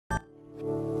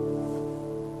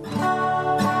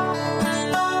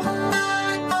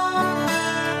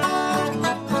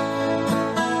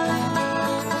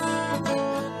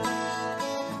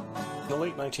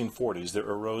1940s there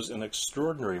arose an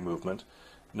extraordinary movement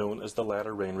known as the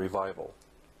Latter Rain Revival.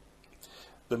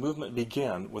 The movement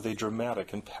began with a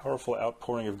dramatic and powerful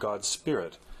outpouring of God's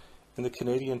Spirit in the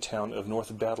Canadian town of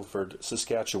North Battleford,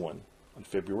 Saskatchewan, on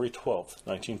February 12,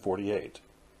 1948.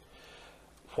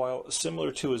 While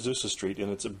similar to Azusa Street in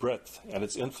its breadth and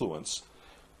its influence,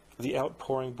 the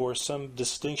outpouring bore some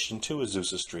distinction to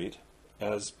Azusa Street,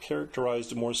 as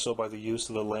characterized more so by the use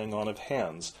of the laying on of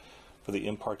hands for the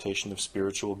impartation of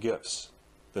spiritual gifts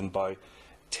than by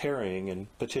tarrying and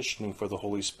petitioning for the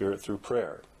Holy Spirit through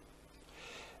prayer.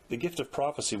 The gift of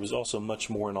prophecy was also much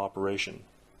more in operation,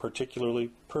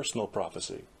 particularly personal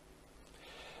prophecy.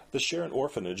 The Sharon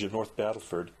Orphanage of North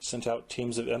Battleford sent out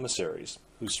teams of emissaries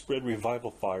who spread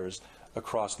revival fires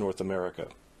across North America.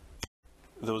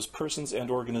 Those persons and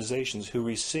organizations who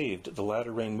received the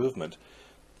Latter Rain movement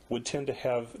would tend to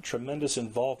have tremendous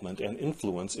involvement and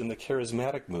influence in the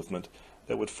charismatic movement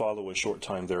that would follow a short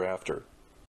time thereafter.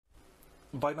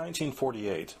 By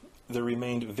 1948, there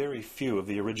remained very few of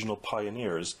the original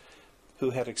pioneers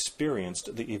who had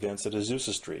experienced the events at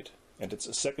Azusa Street and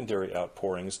its secondary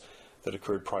outpourings that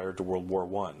occurred prior to World War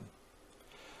I.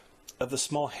 Of the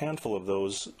small handful of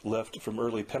those left from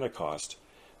early Pentecost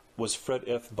was Fred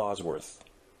F. Bosworth.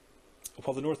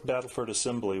 While the North Battleford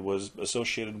Assembly was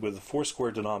associated with the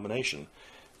Foursquare denomination,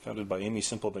 founded by Amy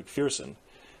Semple McPherson,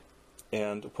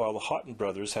 and while the Houghton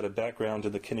brothers had a background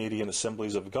in the Canadian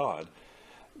Assemblies of God,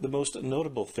 the most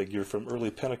notable figure from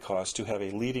early Pentecost to have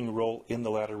a leading role in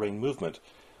the Latter Rain movement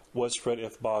was Fred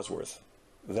F. Bosworth,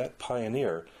 that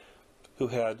pioneer who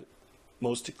had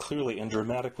most clearly and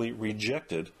dramatically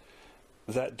rejected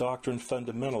that doctrine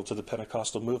fundamental to the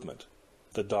Pentecostal movement,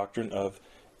 the doctrine of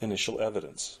initial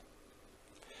evidence.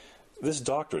 This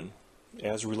doctrine,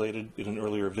 as related in an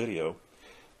earlier video,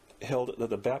 held that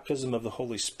the baptism of the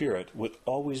Holy Spirit would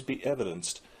always be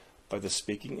evidenced by the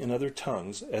speaking in other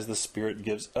tongues as the Spirit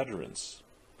gives utterance,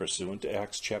 pursuant to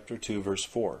Acts chapter 2, verse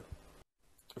 4.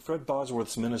 Fred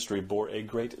Bosworth's ministry bore a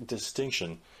great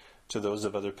distinction to those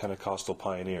of other Pentecostal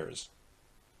pioneers.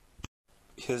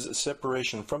 His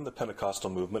separation from the Pentecostal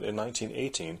movement in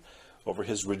 1918 over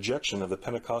his rejection of the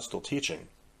Pentecostal teaching,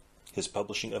 his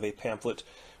publishing of a pamphlet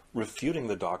refuting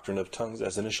the doctrine of tongues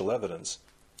as initial evidence,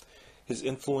 his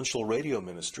influential radio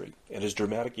ministry, and his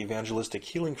dramatic evangelistic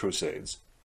healing crusades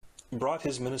brought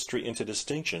his ministry into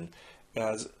distinction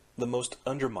as the most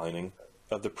undermining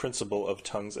of the principle of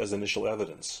tongues as initial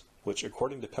evidence, which,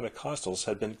 according to Pentecostals,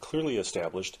 had been clearly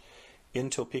established in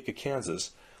Topeka,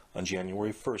 Kansas, on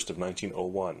January 1st of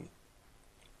 1901.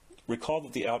 Recall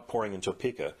that the outpouring in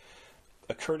Topeka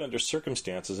occurred under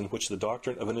circumstances in which the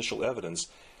doctrine of initial evidence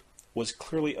was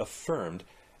clearly affirmed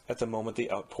at the moment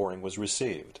the outpouring was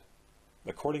received.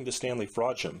 According to Stanley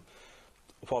Frodsham,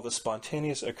 while the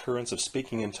spontaneous occurrence of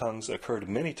speaking in tongues occurred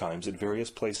many times at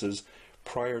various places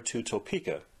prior to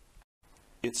Topeka,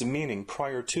 its meaning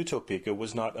prior to Topeka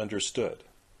was not understood.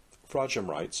 Frodsham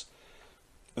writes,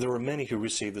 "There were many who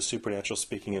received the supernatural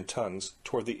speaking in tongues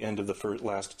toward the end of the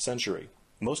last century.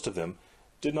 Most of them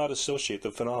did not associate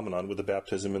the phenomenon with the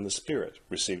baptism in the Spirit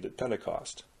received at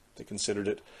Pentecost. They considered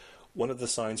it one of the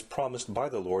signs promised by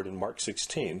the Lord in Mark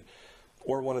 16,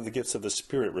 or one of the gifts of the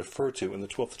Spirit referred to in the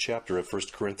 12th chapter of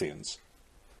 1 Corinthians.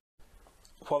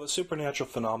 While the supernatural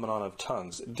phenomenon of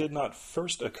tongues did not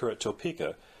first occur at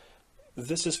Topeka,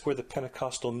 this is where the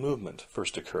Pentecostal movement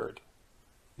first occurred,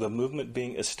 the movement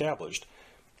being established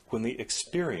when the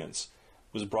experience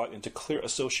was brought into clear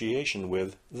association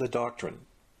with the doctrine.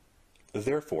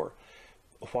 Therefore,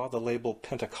 while the label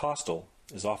Pentecostal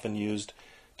is often used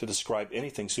to describe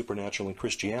anything supernatural in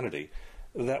Christianity,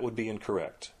 that would be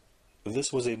incorrect.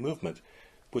 This was a movement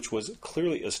which was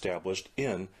clearly established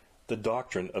in the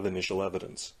doctrine of initial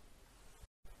evidence.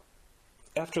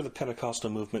 After the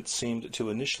Pentecostal movement seemed to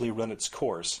initially run its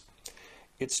course,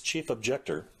 its chief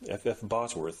objector, F. F.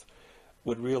 Bosworth,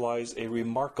 would realize a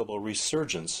remarkable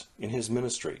resurgence in his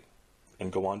ministry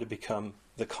and go on to become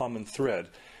the common thread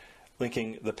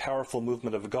linking the powerful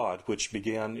movement of God which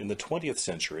began in the 20th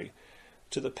century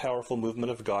to the powerful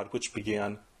movement of God which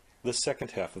began the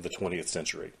second half of the 20th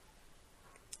century.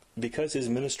 Because his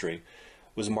ministry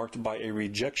was marked by a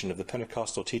rejection of the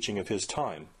Pentecostal teaching of his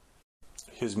time,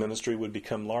 his ministry would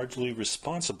become largely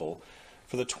responsible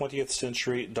for the 20th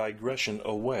century digression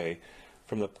away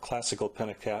from the classical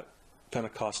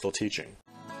Pentecostal teaching.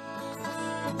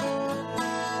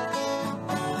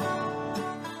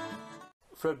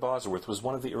 Fred Bosworth was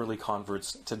one of the early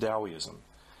converts to Dowieism.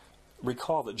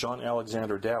 Recall that John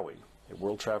Alexander Dowie, a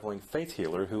world-traveling faith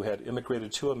healer who had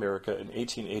immigrated to America in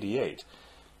 1888,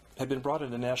 had been brought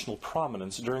into national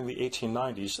prominence during the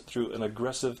 1890s through an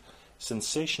aggressive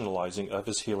sensationalizing of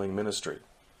his healing ministry.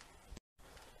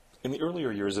 In the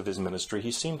earlier years of his ministry,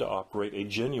 he seemed to operate a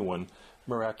genuine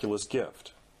miraculous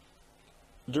gift.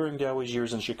 During Dowie's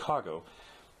years in Chicago,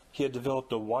 he had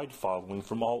developed a wide following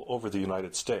from all over the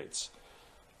United States.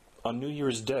 On New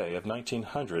Year's Day of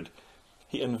 1900,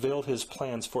 he unveiled his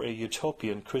plans for a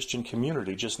utopian Christian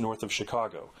community just north of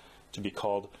Chicago, to be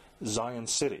called Zion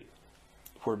City,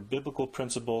 where biblical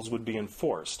principles would be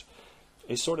enforced,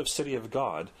 a sort of city of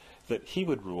God that he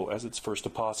would rule as its first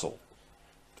apostle.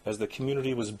 As the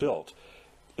community was built,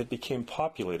 it became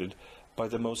populated by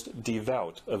the most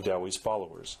devout of Dowie's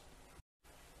followers.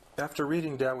 After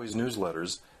reading Dowie's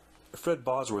newsletters, Fred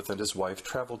Bosworth and his wife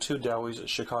traveled to Dowie's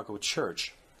Chicago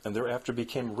church and thereafter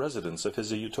became residents of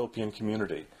his utopian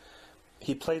community.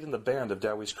 He played in the band of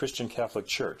Dowie's Christian Catholic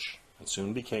Church and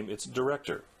soon became its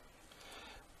director.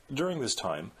 During this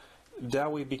time,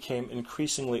 Dowie became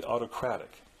increasingly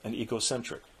autocratic and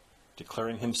egocentric,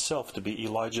 declaring himself to be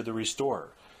Elijah the Restorer,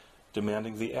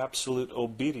 demanding the absolute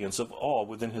obedience of all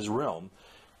within his realm,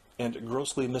 and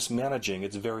grossly mismanaging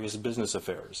its various business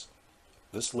affairs.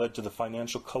 This led to the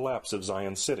financial collapse of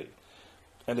Zion City,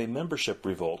 and a membership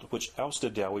revolt which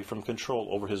ousted Dowie from control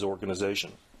over his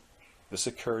organization. This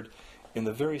occurred in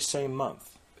the very same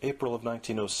month, April of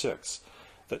 1906,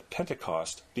 that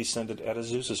Pentecost descended at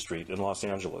Azusa Street in Los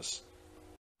Angeles.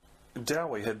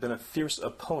 Dowie had been a fierce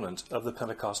opponent of the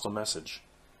Pentecostal message.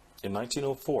 In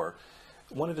 1904,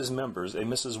 one of his members, a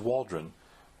Mrs. Waldron,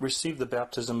 received the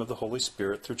baptism of the Holy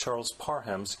Spirit through Charles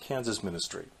Parham's Kansas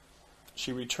ministry.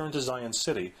 She returned to Zion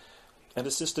City and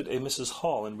assisted a Mrs.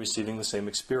 Hall in receiving the same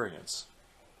experience.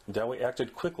 Dowie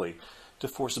acted quickly to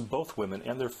force both women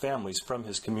and their families from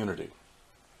his community.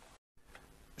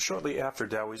 Shortly after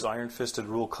Dowie's iron-fisted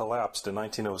rule collapsed in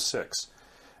 1906,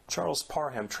 Charles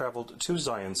Parham traveled to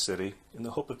Zion City in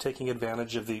the hope of taking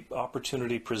advantage of the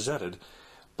opportunity presented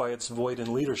by its void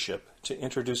in leadership to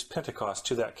introduce Pentecost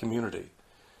to that community,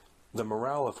 the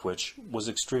morale of which was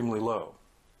extremely low.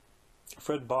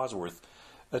 Fred Bosworth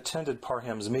attended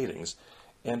Parham's meetings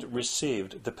and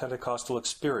received the Pentecostal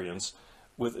experience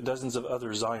with dozens of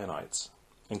other Zionites,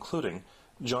 including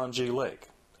John G. Lake,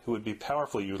 who would be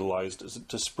powerfully utilized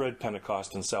to spread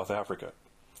Pentecost in South Africa.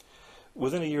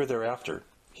 Within a year thereafter,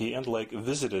 he and Lake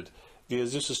visited the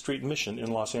Azusa Street Mission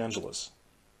in Los Angeles.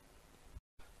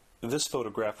 This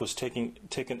photograph was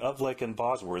taken of Lake and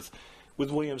Bosworth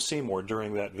with William Seymour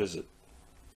during that visit.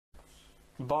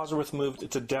 Bosworth moved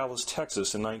to Dallas,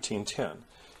 Texas in 1910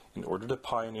 in order to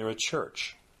pioneer a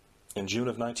church. In June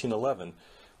of 1911,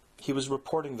 he was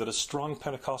reporting that a strong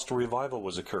Pentecostal revival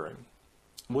was occurring.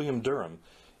 William Durham,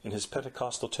 in his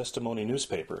Pentecostal Testimony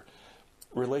newspaper,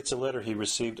 relates a letter he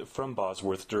received from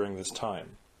Bosworth during this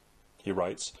time. He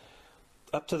writes,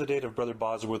 "Up to the date of Brother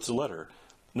Bosworth's letter,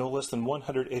 no less than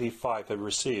 185 had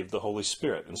received the Holy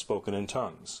Spirit and spoken in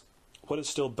tongues. What is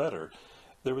still better,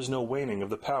 there was no waning of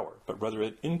the power, but rather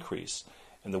an increase,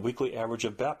 and the weekly average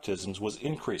of baptisms was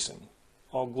increasing.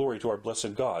 All glory to our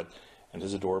blessed God and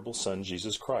his adorable Son,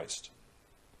 Jesus Christ."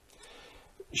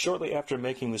 Shortly after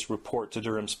making this report to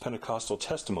Durham's Pentecostal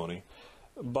Testimony,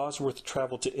 Bosworth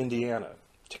traveled to Indiana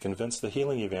to convince the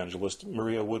healing evangelist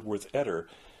Maria Woodworth Etter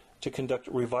to conduct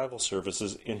revival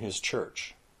services in his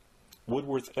church.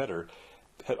 Woodworth Etter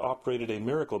had operated a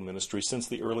miracle ministry since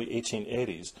the early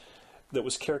 1880s that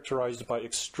was characterized by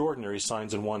extraordinary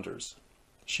signs and wonders.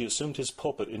 She assumed his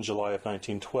pulpit in July of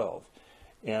 1912,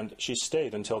 and she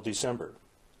stayed until December.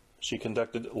 She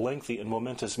conducted lengthy and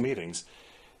momentous meetings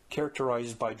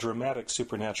characterized by dramatic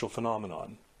supernatural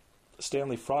phenomenon.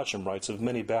 Stanley Frodsham writes of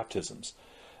many baptisms.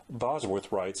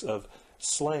 Bosworth writes of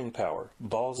slaying power,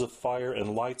 balls of fire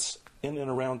and lights in and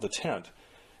around the tent,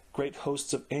 great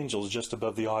hosts of angels just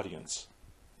above the audience.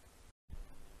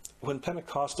 When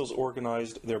Pentecostals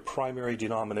organized their primary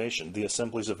denomination, the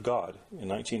Assemblies of God, in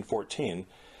 1914,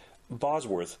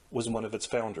 Bosworth was one of its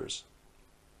founders.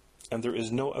 And there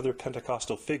is no other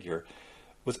Pentecostal figure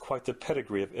with quite the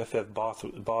pedigree of F.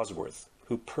 Bosworth,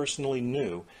 who personally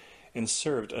knew and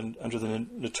served under the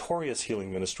notorious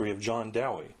healing ministry of John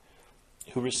Dowie,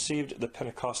 who received the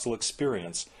Pentecostal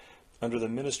experience under the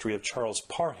ministry of Charles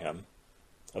Parham,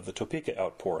 of the Topeka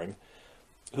outpouring,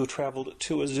 who traveled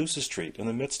to Azusa Street in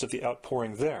the midst of the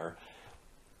outpouring there,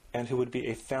 and who would be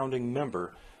a founding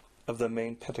member of the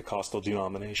main Pentecostal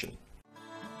denomination.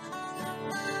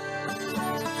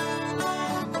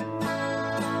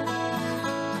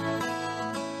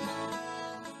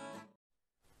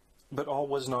 But all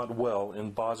was not well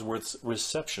in Bosworth's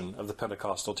reception of the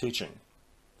Pentecostal teaching.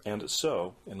 And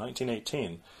so, in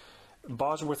 1918,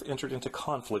 Bosworth entered into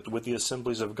conflict with the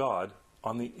Assemblies of God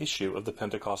on the issue of the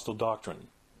Pentecostal doctrine.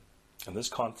 and this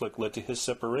conflict led to his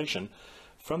separation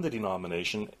from the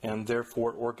denomination and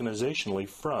therefore organizationally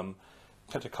from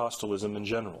Pentecostalism in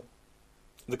general.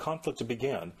 The conflict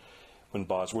began when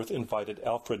Bosworth invited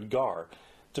Alfred Garr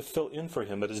to fill in for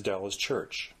him at his Dallas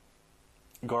church.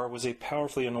 Garr was a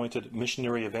powerfully anointed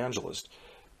missionary evangelist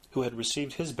who had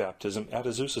received his baptism at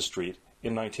Azusa Street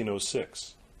in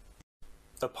 1906.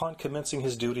 Upon commencing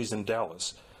his duties in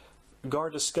Dallas, Garr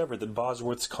discovered that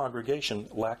Bosworth's congregation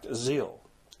lacked zeal,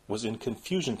 was in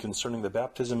confusion concerning the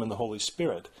baptism in the Holy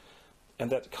Spirit, and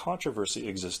that controversy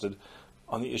existed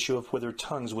on the issue of whether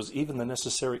tongues was even the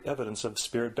necessary evidence of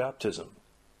Spirit baptism.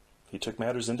 He took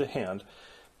matters into hand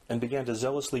and began to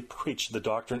zealously preach the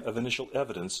doctrine of initial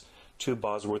evidence to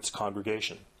Bosworth's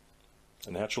congregation.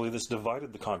 And naturally, this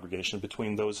divided the congregation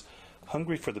between those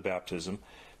hungry for the baptism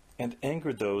and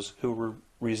angered those who were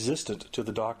resistant to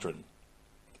the doctrine.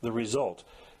 The result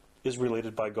is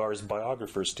related by Garr's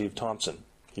biographer, Steve Thompson.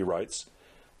 He writes,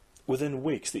 "Within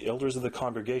weeks, the elders of the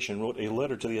congregation wrote a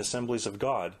letter to the Assemblies of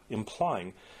God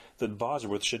implying that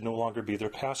Bosworth should no longer be their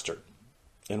pastor.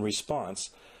 In response,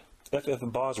 F.F.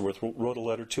 Bosworth wrote a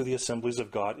letter to the Assemblies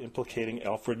of God implicating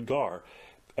Alfred Garr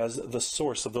as the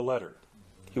source of the letter.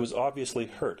 He was obviously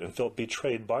hurt and felt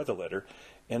betrayed by the letter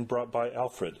and brought by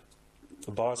Alfred.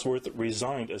 Bosworth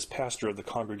resigned as pastor of the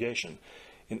congregation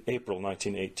in April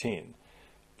 1918,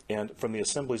 and from the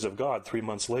Assemblies of God 3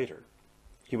 months later.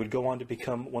 He would go on to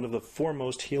become one of the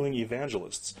foremost healing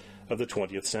evangelists of the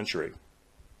 20th century."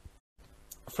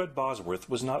 Fred Bosworth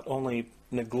was not only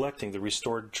neglecting the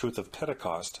restored truth of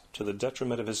Pentecost to the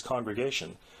detriment of his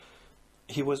congregation,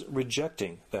 he was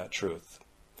rejecting that truth.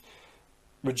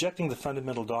 Rejecting the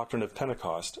fundamental doctrine of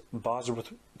Pentecost,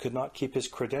 Bosworth could not keep his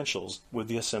credentials with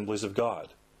the Assemblies of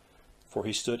God, for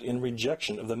he stood in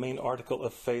rejection of the main article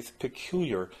of faith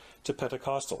peculiar to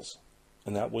Pentecostals,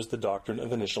 and that was the doctrine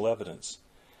of initial evidence.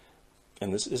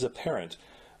 And this is apparent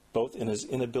both in his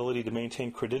inability to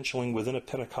maintain credentialing within a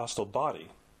Pentecostal body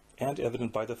and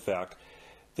evident by the fact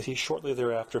that he shortly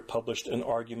thereafter published an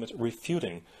argument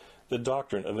refuting the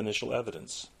doctrine of initial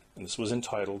evidence, and this was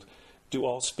entitled, "Do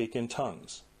All Speak in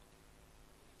Tongues?"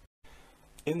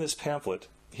 In this pamphlet,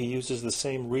 he uses the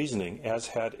same reasoning as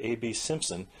had A.B.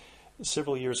 Simpson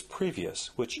several years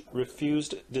previous, which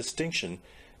refused distinction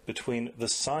between the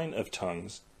sign of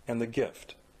tongues and the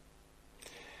gift.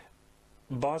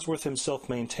 Bosworth himself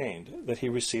maintained that he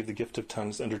received the gift of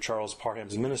tongues under Charles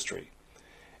Parham's ministry,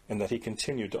 and that he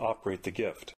continued to operate the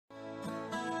gift.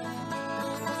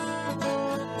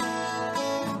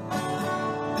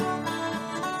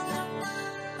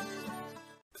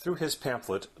 Through his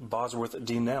pamphlet, Bosworth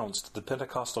denounced the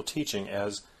Pentecostal teaching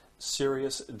as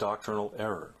serious doctrinal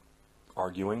error,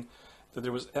 arguing that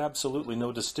there was absolutely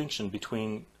no distinction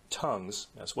between tongues,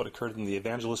 as what occurred in the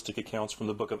evangelistic accounts from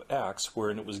the book of Acts,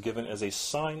 wherein it was given as a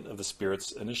sign of the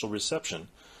Spirit's initial reception,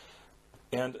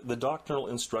 and the doctrinal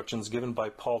instructions given by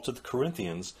Paul to the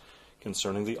Corinthians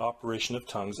concerning the operation of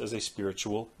tongues as a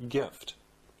spiritual gift.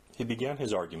 He began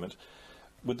his argument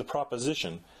with the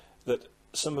proposition that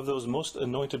some of those most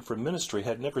anointed for ministry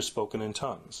had never spoken in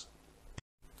tongues,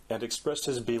 and expressed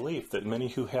his belief that many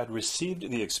who had received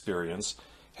the experience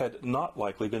had not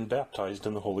likely been baptized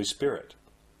in the Holy Spirit.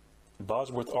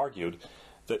 Bosworth argued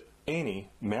that any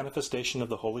manifestation of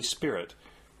the Holy Spirit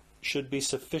should be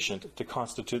sufficient to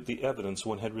constitute the evidence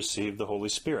one had received the Holy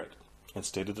Spirit, and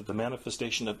stated that the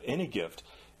manifestation of any gift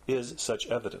is such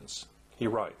evidence. He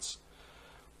writes,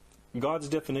 "God's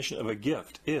definition of a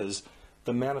gift is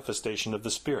the manifestation of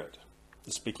the Spirit.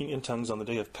 The speaking in tongues on the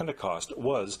day of Pentecost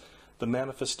was the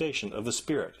manifestation of the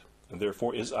Spirit, and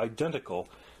therefore is identical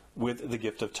with the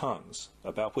gift of tongues,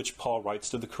 about which Paul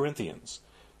writes to the Corinthians.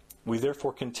 We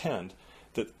therefore contend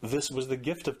that this was the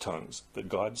gift of tongues that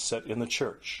God set in the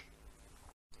church."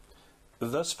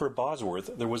 Thus, for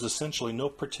Bosworth, there was essentially no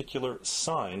particular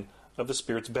sign of the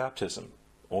Spirit's baptism,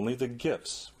 only the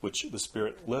gifts which the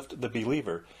Spirit left the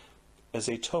believer as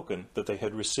a token that they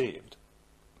had received.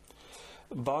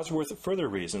 Bosworth further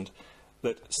reasoned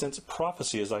that since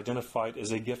prophecy is identified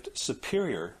as a gift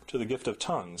superior to the gift of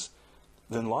tongues,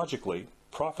 then logically,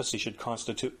 prophecy should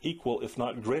constitute equal, if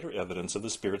not greater, evidence of the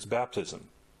Spirit's baptism.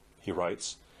 He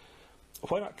writes,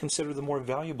 "Why not consider the more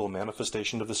valuable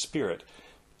manifestation of the Spirit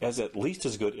as at least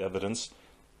as good evidence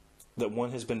that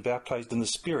one has been baptized in the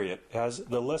Spirit as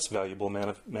the less valuable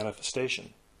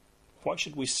manifestation? Why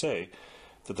should we say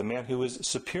that the man who is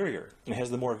superior and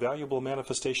has the more valuable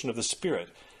manifestation of the Spirit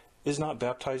is not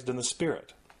baptized in the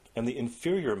Spirit, and the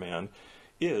inferior man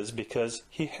is because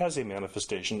he has a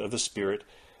manifestation of the Spirit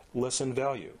less in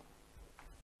value?"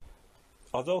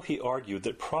 Although he argued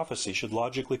that prophecy should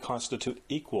logically constitute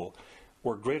equal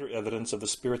or greater evidence of the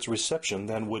Spirit's reception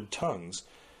than would tongues,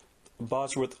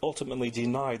 Bosworth ultimately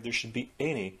denied there should be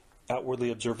any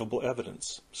outwardly observable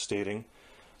evidence, stating,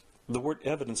 "The word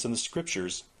evidence in the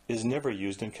Scriptures is never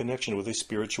used in connection with a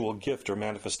spiritual gift or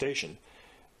manifestation,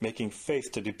 making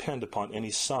faith to depend upon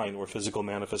any sign or physical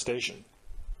manifestation.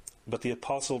 But the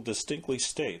apostle distinctly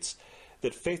states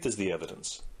that faith is the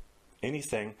evidence.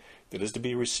 Anything that is to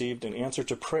be received in answer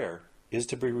to prayer is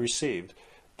to be received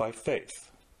by faith."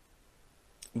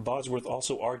 Bosworth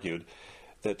also argued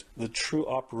that the true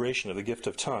operation of the gift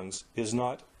of tongues is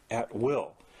not at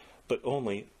will, but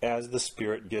only as the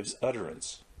Spirit gives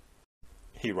utterance.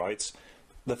 He writes,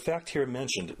 "The fact here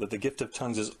mentioned that the gift of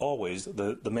tongues is always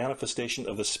the manifestation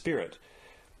of the Spirit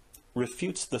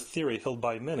refutes the theory held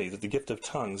by many that the gift of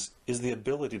tongues is the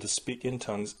ability to speak in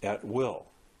tongues at will."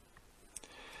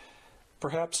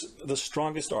 Perhaps the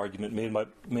strongest argument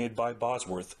made by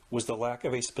Bosworth was the lack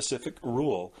of a specific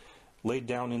rule laid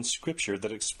down in Scripture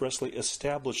that expressly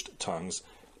established tongues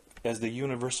as the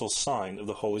universal sign of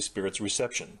the Holy Spirit's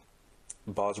reception.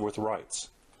 Bosworth writes,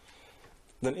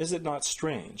 "Then is it not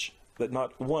strange that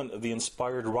not one of the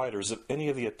inspired writers of any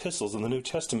of the epistles in the New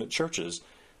Testament churches,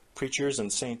 preachers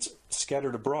and saints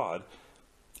scattered abroad,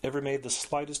 ever made the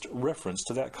slightest reference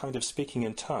to that kind of speaking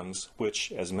in tongues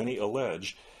which, as many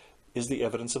allege, is the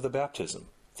evidence of the baptism?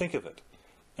 Think of it,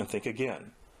 and think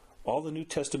again. All the New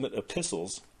Testament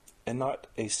epistles, and not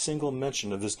a single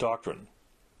mention of this doctrine.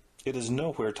 It is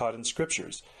nowhere taught in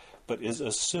Scriptures, but is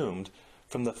assumed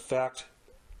from the fact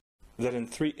that in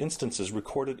 3 instances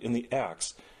recorded in the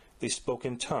Acts, they spoke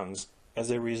in tongues as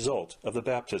a result of the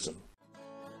baptism."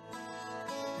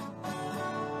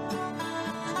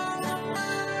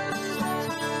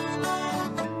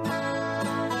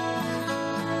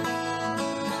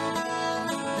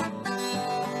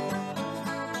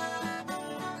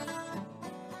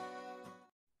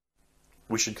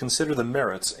 We should consider the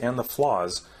merits and the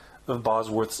flaws of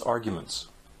Bosworth's arguments.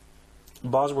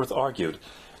 Bosworth argued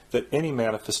that any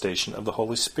manifestation of the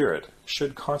Holy Spirit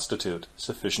should constitute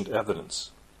sufficient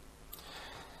evidence.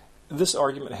 This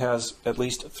argument has at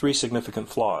least 3 significant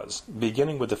flaws,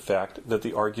 beginning with the fact that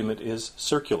the argument is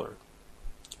circular.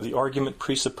 The argument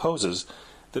presupposes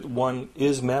that one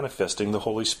is manifesting the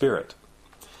Holy Spirit.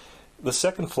 The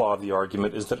second flaw of the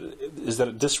argument is that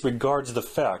it disregards the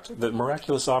fact that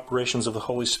miraculous operations of the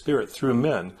Holy Spirit through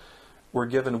men were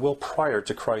given well prior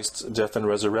to Christ's death and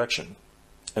resurrection,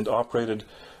 and operated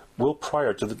well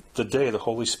prior to the day the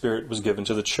Holy Spirit was given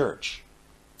to the church.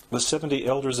 The 70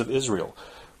 elders of Israel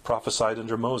prophesied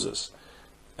under Moses,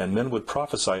 and men would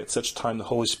prophesy at such time the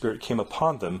Holy Spirit came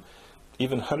upon them,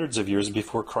 even hundreds of years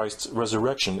before Christ's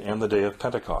resurrection and the day of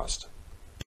Pentecost.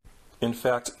 In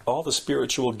fact, all the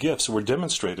spiritual gifts were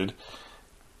demonstrated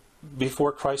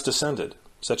before Christ ascended,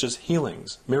 such as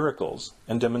healings, miracles,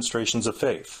 and demonstrations of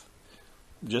faith.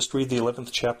 Just read the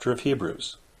 11th chapter of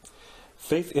Hebrews.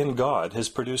 Faith in God has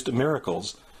produced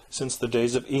miracles since the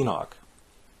days of Enoch.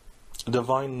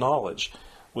 Divine knowledge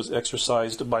was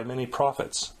exercised by many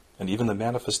prophets, and even the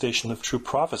manifestation of true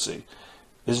prophecy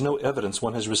is no evidence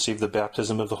one has received the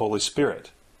baptism of the Holy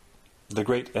Spirit. The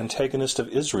great antagonist of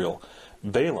Israel,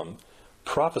 Balaam,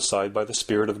 prophesied by the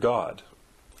Spirit of God,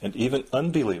 and even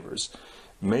unbelievers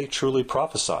may truly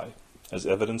prophesy, as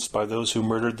evidenced by those who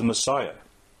murdered the Messiah.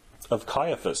 Of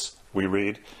Caiaphas we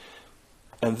read,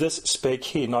 "And this spake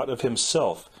he not of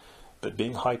himself, but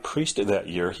being high priest that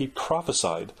year, he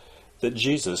prophesied that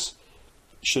Jesus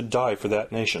should die for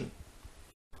that nation."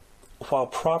 While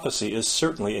prophecy is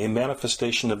certainly a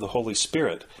manifestation of the Holy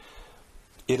Spirit,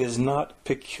 it is not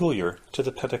peculiar to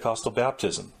the Pentecostal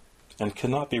baptism, and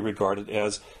cannot be regarded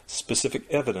as specific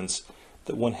evidence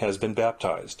that one has been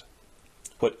baptized.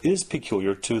 What is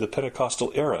peculiar to the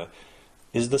Pentecostal era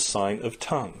is the sign of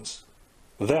tongues,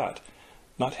 that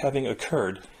not having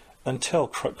occurred until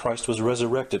Christ was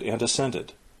resurrected and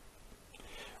ascended.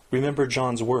 Remember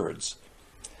John's words,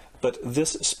 "But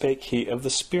this spake he of the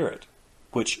Spirit,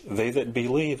 which they that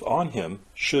believe on him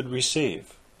should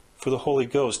receive. For the Holy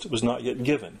Ghost was not yet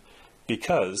given,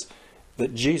 because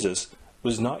that Jesus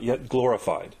was not yet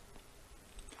glorified."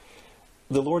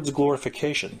 The Lord's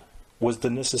glorification was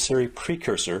the necessary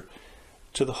precursor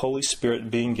to the Holy Spirit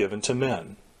being given to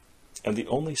men, and the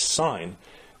only sign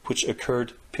which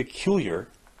occurred peculiar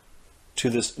to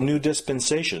this new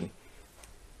dispensation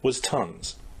was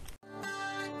tongues.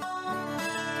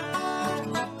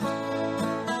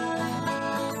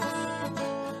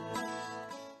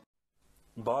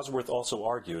 Bosworth also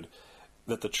argued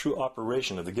that the true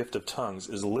operation of the gift of tongues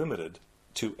is limited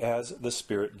to as the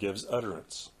Spirit gives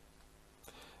utterance.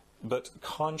 But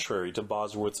contrary to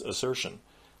Bosworth's assertion,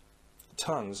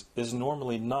 tongues is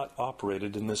normally not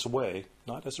operated in this way,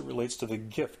 not as it relates to the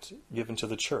gift given to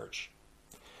the church.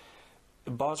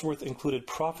 Bosworth included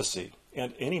prophecy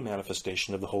and any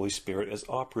manifestation of the Holy Spirit as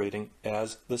operating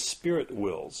as the Spirit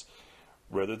wills,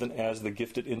 rather than as the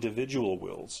gifted individual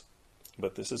wills.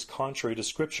 But this is contrary to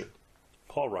Scripture.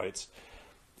 Paul writes,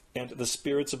 "And the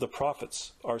spirits of the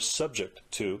prophets are subject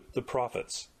to the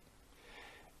prophets."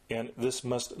 And this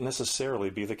must necessarily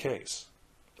be the case.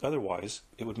 Otherwise,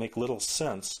 it would make little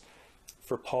sense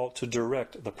for Paul to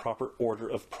direct the proper order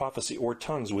of prophecy or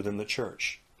tongues within the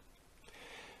church.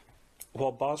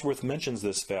 While Bosworth mentions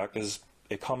this fact as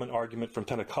a common argument from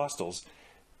Pentecostals,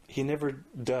 he never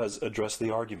does address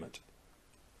the argument.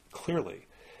 Clearly,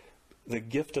 the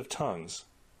gift of tongues,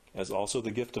 as also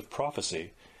the gift of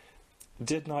prophecy,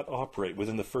 did not operate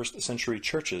within the first century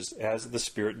churches as the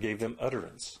Spirit gave them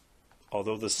utterance,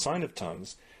 although the sign of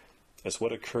tongues, as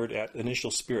what occurred at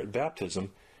initial Spirit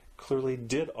baptism, clearly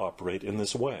did operate in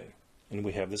this way. And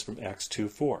we have this from Acts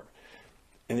 2:4.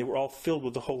 "And they were all filled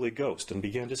with the Holy Ghost and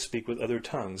began to speak with other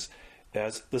tongues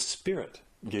as the Spirit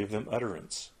gave them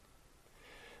utterance."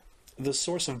 The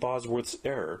source of Bosworth's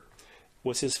error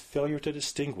was his failure to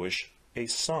distinguish a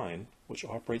sign, which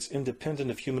operates independent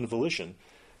of human volition,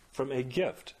 from a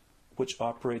gift, which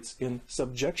operates in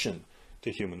subjection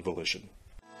to human volition.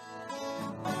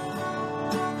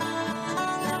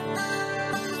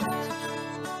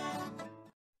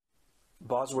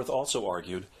 Bosworth also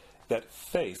argued that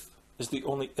faith is the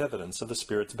only evidence of the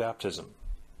Spirit's baptism.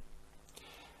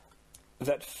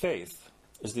 That faith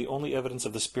is the only evidence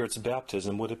of the Spirit's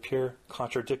baptism would appear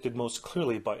contradicted most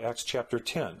clearly by Acts chapter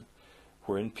 10,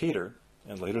 wherein Peter,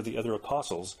 and later the other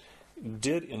apostles,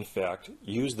 did in fact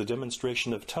use the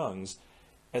demonstration of tongues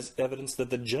as evidence that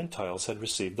the Gentiles had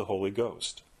received the Holy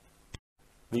Ghost.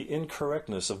 The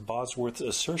incorrectness of Bosworth's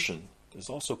assertion is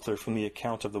also clear from the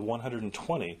account of the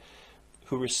 120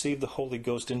 who received the Holy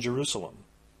Ghost in Jerusalem,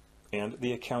 and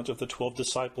the account of the 12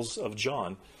 disciples of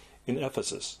John in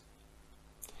Ephesus.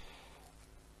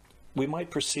 We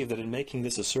might perceive that in making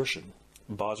this assertion,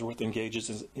 Bosworth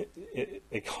engages in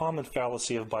a common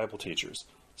fallacy of Bible teachers,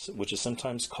 which is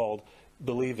sometimes called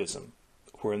believism,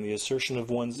 wherein the assertion of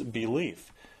one's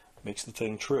belief makes the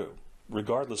thing true,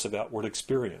 regardless of outward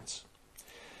experience.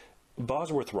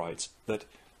 Bosworth writes that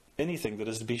anything that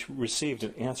is to be received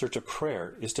in answer to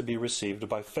prayer is to be received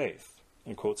by faith,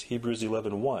 and quotes Hebrews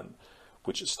 11:1,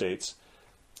 which states,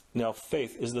 "Now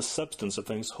faith is the substance of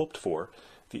things hoped for,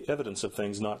 the evidence of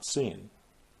things not seen."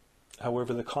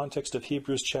 However, the context of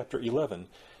Hebrews chapter 11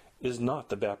 is not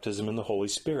the baptism in the Holy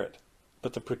Spirit,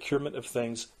 but the procurement of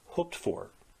things hoped for.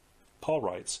 Paul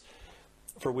writes,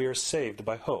 "For we are saved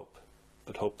by hope,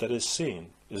 but hope that is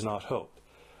seen is not hope.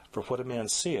 For what a man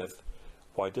seeth,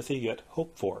 why doth he yet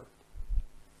hope for?"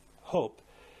 Hope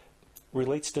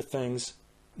relates to things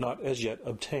not as yet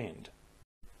obtained.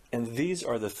 And these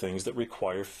are the things that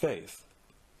require faith.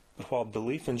 But while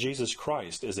belief in Jesus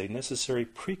Christ is a necessary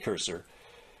precursor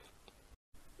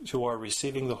to our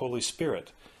receiving the Holy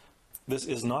Spirit, this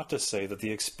is not to say that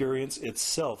the experience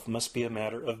itself must be a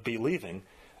matter of believing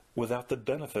without the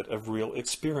benefit of real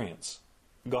experience.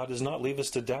 God does not leave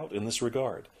us to doubt in this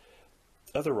regard.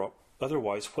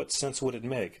 Otherwise, what sense would it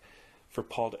make for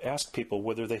Paul to ask people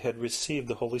whether they had received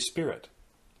the Holy Spirit?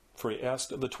 For he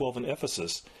asked the 12 in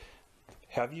Ephesus,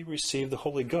 "Have you received the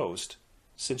Holy Ghost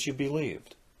since you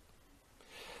believed?"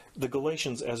 The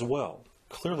Galatians as well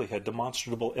clearly had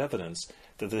demonstrable evidence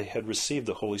that they had received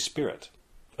the Holy Spirit.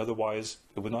 Otherwise,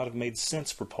 it would not have made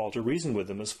sense for Paul to reason with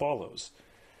them as follows: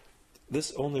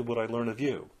 "This only would I learn of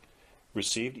you.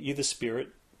 Received ye the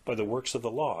Spirit by the works of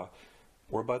the law,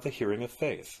 or by the hearing of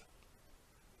faith?"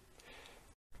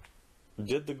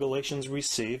 Did the Galatians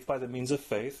receive by the means of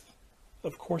faith?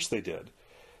 Of course they did.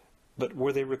 But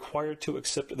were they required to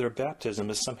accept their baptism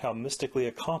as somehow mystically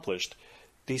accomplished,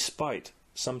 despite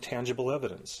some tangible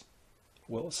evidence?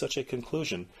 Well, such a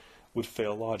conclusion would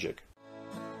fail logic.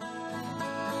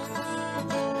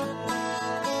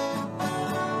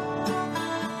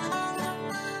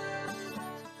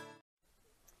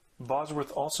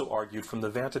 Bosworth also argued from the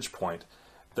vantage point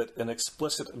that an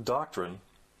explicit doctrine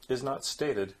is not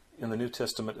stated in the New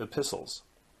Testament epistles.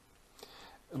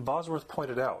 Bosworth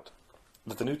pointed out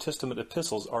that the New Testament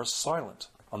epistles are silent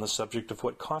on the subject of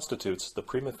what constitutes the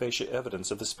prima facie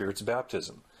evidence of the Spirit's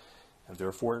baptism, and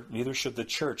therefore neither should the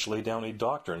Church lay down a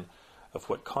doctrine of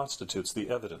what constitutes the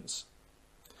evidence.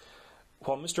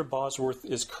 While Mr. Bosworth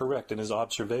is correct in his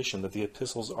observation that the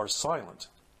epistles are silent,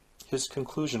 his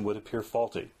conclusion would appear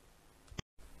faulty.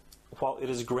 While it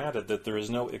is granted that there is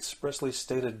no expressly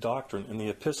stated doctrine in the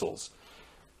epistles,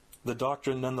 the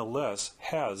doctrine nonetheless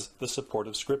has the support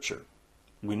of Scripture,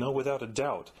 we know without a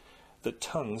doubt that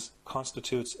tongues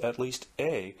constitutes at least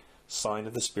a sign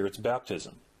of the Spirit's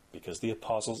baptism, because the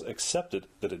apostles accepted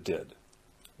that it did.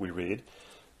 We read,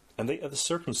 "And they of the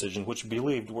circumcision which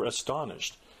believed were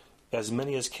astonished, as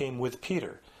many as came with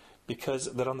Peter,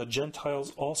 because that on the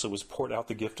Gentiles also was poured out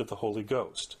the gift of the Holy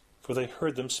Ghost. For they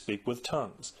heard them speak with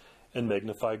tongues, and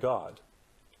magnify God.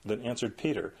 Then answered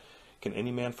Peter, Can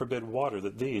any man forbid water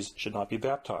that these should not be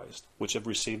baptized, which have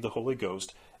received the Holy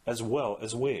Ghost, as well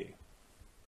as we?"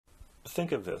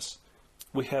 Think of this.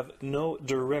 We have no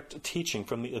direct teaching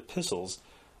from the epistles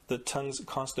that tongues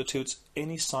constitutes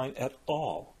any sign at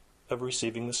all of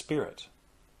receiving the Spirit.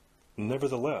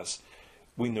 Nevertheless,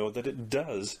 we know that it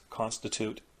does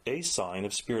constitute a sign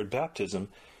of Spirit baptism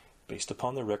based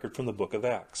upon the record from the book of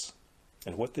Acts.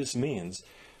 And what this means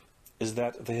is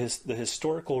that the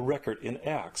historical record in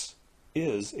Acts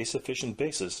is a sufficient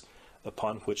basis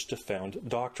upon which to found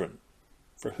doctrine.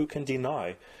 For who can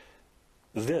deny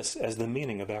this as the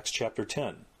meaning of Acts chapter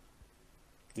 10?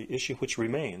 The issue which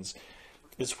remains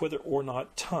is whether or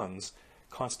not tongues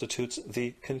constitutes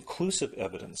the conclusive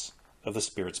evidence of the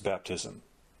Spirit's baptism.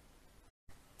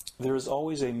 There is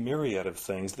always a myriad of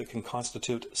things that can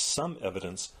constitute some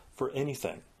evidence for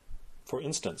anything. For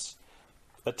instance,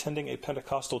 attending a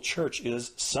Pentecostal church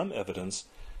is some evidence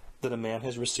that a man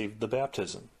has received the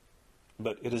baptism,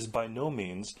 but it is by no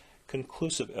means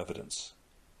conclusive evidence.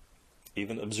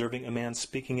 Even observing a man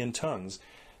speaking in tongues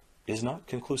is not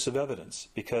conclusive evidence,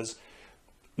 because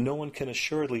no one can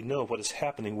assuredly know what is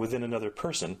happening within another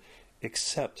person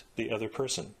except the other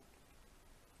person.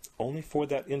 Only for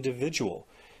that individual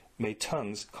may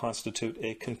tongues constitute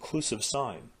a conclusive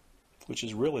sign, which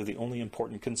is really the only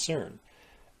important concern.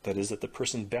 That is, that the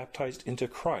person baptized into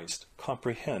Christ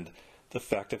comprehend the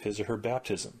fact of his or her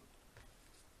baptism.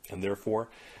 And therefore,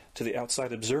 to the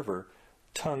outside observer,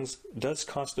 tongues does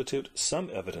constitute some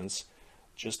evidence,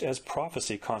 just as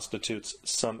prophecy constitutes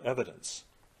some evidence.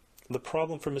 The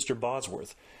problem for Mr.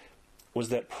 Bosworth was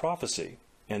that prophecy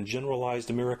and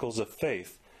generalized miracles of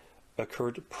faith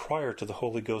occurred prior to the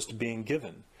Holy Ghost being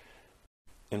given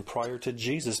and prior to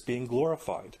Jesus being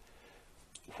glorified,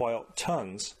 while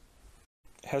tongues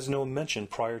has no mention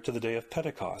prior to the day of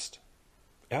Pentecost,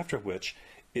 after which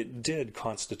it did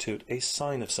constitute a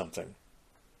sign of something.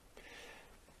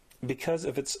 Because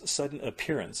of its sudden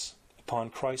appearance upon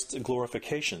Christ's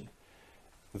glorification,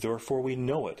 therefore we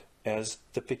know it as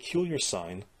the peculiar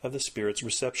sign of the Spirit's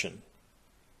reception.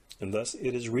 And thus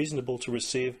it is reasonable to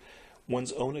receive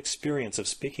one's own experience of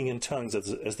speaking in tongues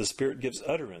as the Spirit gives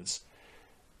utterance,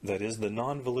 that is, the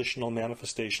non-volitional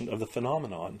manifestation of the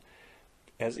phenomenon,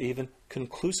 as even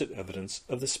conclusive evidence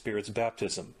of the Spirit's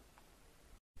baptism.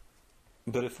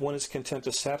 But if one is content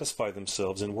to satisfy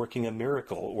themselves in working a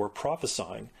miracle or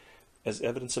prophesying as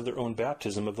evidence of their own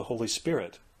baptism of the Holy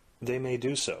Spirit, they may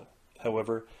do so.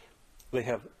 However, they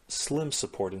have slim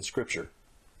support in Scripture.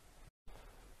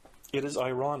 It is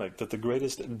ironic that the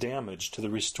greatest damage to the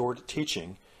restored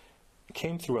teaching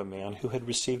came through a man who had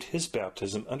received his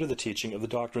baptism under the teaching of the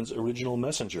doctrine's original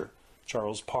messenger,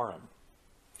 Charles Parham.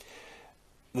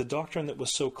 The doctrine that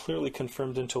was so clearly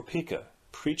confirmed in Topeka,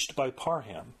 preached by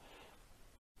Parham,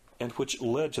 and which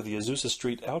led to the Azusa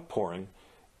Street outpouring,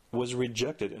 was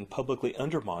rejected and publicly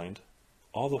undermined,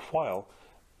 all the while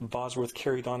Bosworth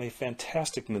carried on a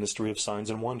fantastic ministry of signs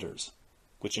and wonders,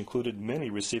 which included many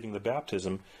receiving the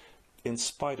baptism in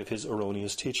spite of his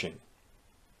erroneous teaching.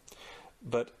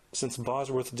 But since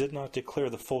Bosworth did not declare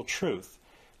the full truth,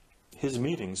 his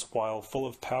meetings, while full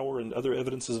of power and other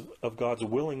evidences of God's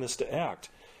willingness to act,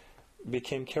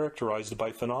 became characterized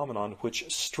by phenomenon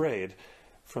which strayed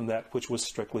from that which was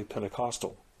strictly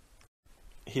Pentecostal.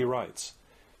 He writes,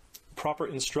 "Proper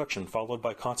instruction followed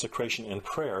by consecration and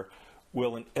prayer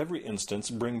will in every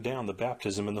instance bring down the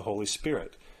baptism in the Holy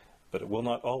Spirit, but it will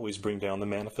not always bring down the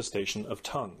manifestation of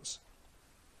tongues."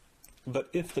 But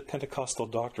if the Pentecostal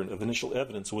doctrine of initial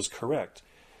evidence was correct,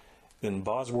 then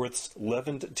Bosworth's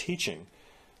leavened teaching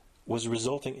was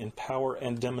resulting in power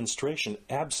and demonstration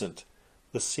absent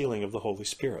the sealing of the Holy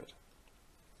Spirit.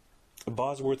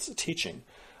 Bosworth's teaching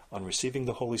on receiving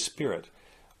the Holy Spirit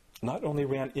not only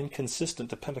ran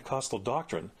inconsistent to Pentecostal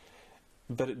doctrine,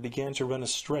 but it began to run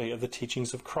astray of the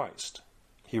teachings of Christ.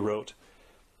 He wrote,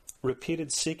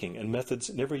 "Repeated seeking and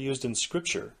methods never used in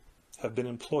Scripture have been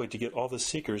employed to get all the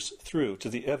seekers through to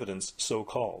the evidence so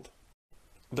called.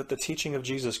 But the teaching of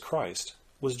Jesus Christ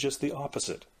was just the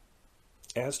opposite.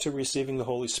 As to receiving the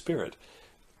Holy Spirit,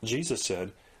 Jesus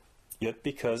said, 'Yet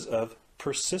because of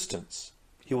persistence,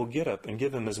 he will get up and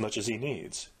give him as much as he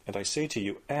needs. And I say to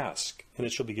you, ask, and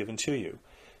it shall be given to you.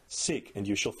 Seek, and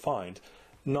you shall find.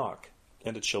 Knock,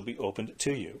 and it shall be opened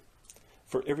to you.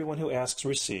 For everyone who asks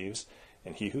receives,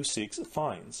 and he who seeks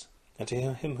finds, and to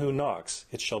him who knocks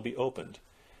it shall be opened.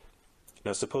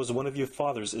 Now suppose one of you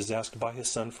fathers is asked by his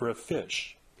son for a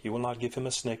fish. He will not give him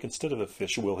a snake instead of a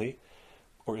fish, will he?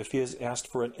 Or if he is asked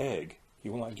for an egg, he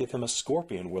will not give him a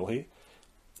scorpion, will he?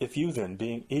 If you then,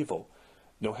 being evil,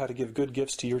 know how to give good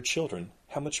gifts to your children,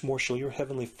 how much more shall your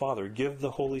heavenly Father give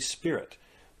the Holy Spirit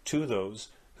to those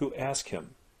who ask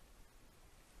him?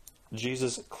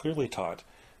 Jesus clearly taught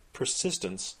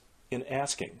persistence in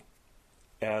asking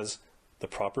as the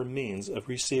proper means of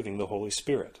receiving the Holy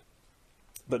Spirit.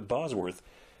 But Bosworth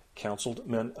counseled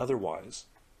men otherwise.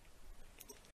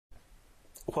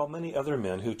 While many other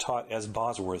men who taught as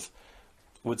Bosworth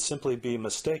would simply be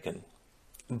mistaken,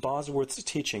 Bosworth's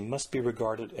teaching must be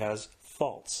regarded as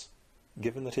false,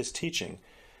 given that his teaching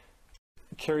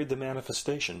carried the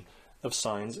manifestation of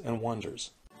signs and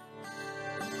wonders.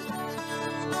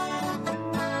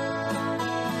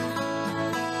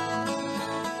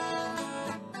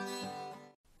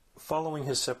 Following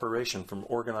his separation from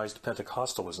organized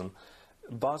Pentecostalism,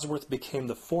 Bosworth became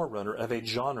the forerunner of a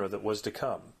genre that was to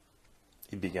come.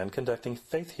 He began conducting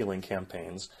faith-healing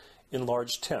campaigns in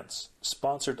large tents,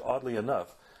 sponsored, oddly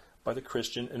enough, by the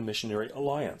Christian and Missionary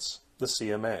Alliance, the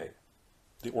CMA,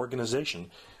 the organization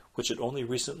which had only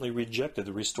recently rejected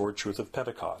the restored truth of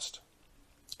Pentecost.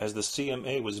 As the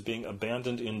CMA was being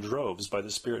abandoned in droves by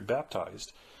the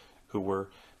Spirit-baptized, who were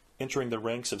entering the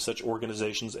ranks of such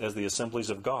organizations as the Assemblies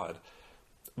of God,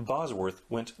 Bosworth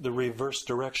went the reverse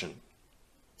direction.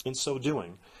 In so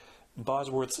doing,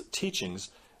 Bosworth's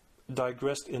teachings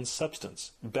digressed in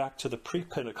substance back to the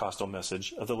pre-Pentecostal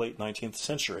message of the late 19th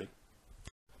century,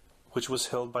 which was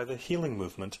held by the healing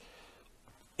movement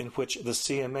in which the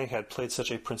CMA had played such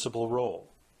a principal role.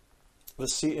 The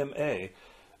CMA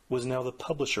was now the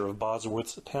publisher of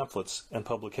Bosworth's pamphlets and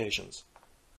publications.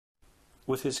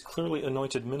 With his clearly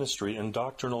anointed ministry and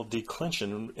doctrinal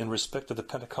declension in respect to the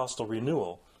Pentecostal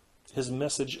renewal, his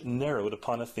message narrowed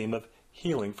upon a theme of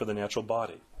healing for the natural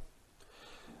body.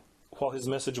 While his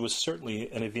message was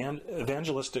certainly an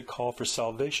evangelistic call for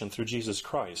salvation through Jesus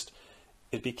Christ,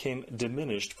 it became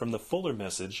diminished from the fuller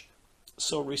message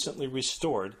so recently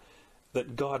restored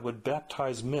that God would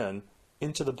baptize men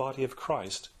into the body of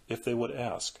Christ if they would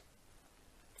ask.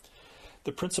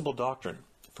 The principal doctrine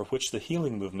for which the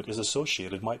healing movement is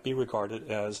associated might be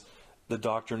regarded as the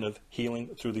doctrine of healing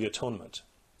through the atonement.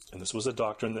 And this was a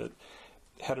doctrine that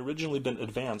had originally been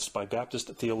advanced by Baptist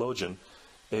theologian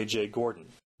A.J. Gordon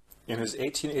in his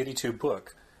 1882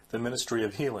 book, The Ministry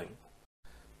of Healing.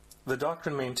 The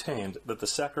doctrine maintained that the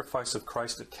sacrifice of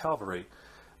Christ at Calvary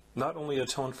not only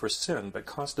atoned for sin, but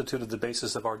constituted the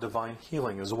basis of our divine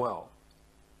healing as well.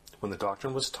 When the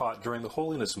doctrine was taught during the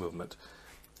holiness movement,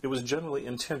 it was generally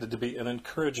intended to be an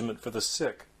encouragement for the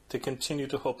sick to continue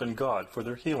to hope in God for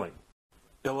their healing,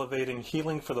 elevating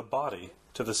healing for the body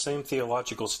to the same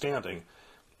theological standing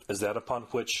as that upon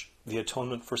which the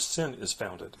atonement for sin is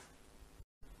founded.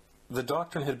 The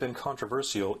doctrine had been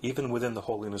controversial even within the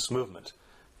holiness movement,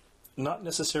 not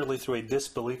necessarily through a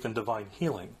disbelief in divine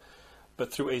healing,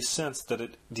 but through a sense that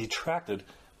it detracted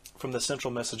from the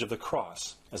central message of the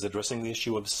cross as addressing the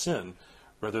issue of sin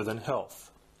rather than health.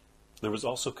 There was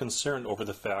also concern over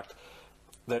the fact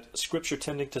that Scripture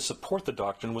tending to support the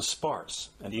doctrine was sparse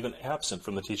and even absent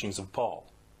from the teachings of Paul.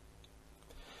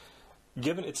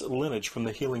 Given its lineage from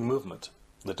the healing movement,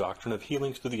 the doctrine of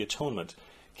healing through the atonement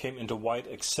came into wide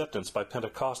acceptance by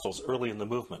Pentecostals early in the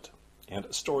movement,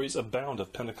 and stories abound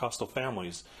of Pentecostal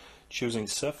families choosing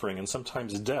suffering and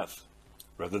sometimes death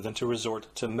rather than to resort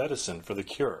to medicine for the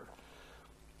cure,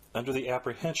 under the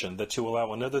apprehension that to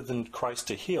allow another than Christ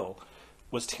to heal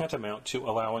was tantamount to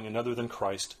allowing another than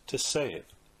Christ to save.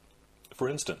 For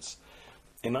instance,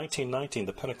 in 1919,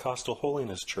 the Pentecostal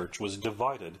Holiness Church was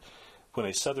divided when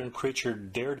a Southern preacher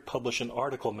dared publish an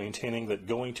article maintaining that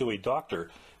going to a doctor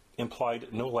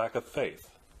implied no lack of faith.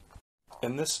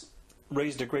 And this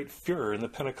raised a great furor in the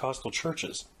Pentecostal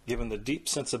churches, given the deep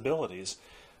sensibilities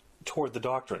toward the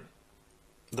doctrine.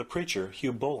 The preacher,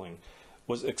 Hugh Bowling,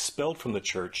 was expelled from the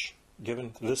church,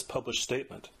 given this published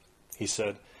statement. He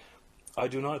said, "I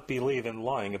do not believe in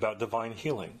lying about divine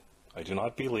healing. I do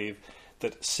not believe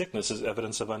that sickness is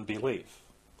evidence of unbelief.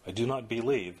 I do not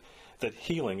believe that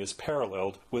healing is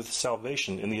paralleled with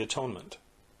salvation in the atonement."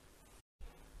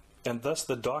 And thus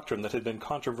the doctrine that had been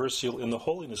controversial in the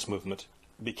holiness movement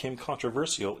became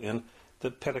controversial in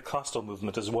the Pentecostal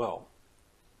movement as well.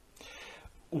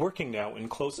 Working now in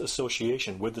close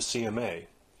association with the CMA,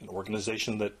 an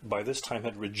organization that by this time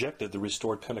had rejected the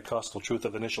restored Pentecostal truth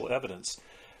of initial evidence,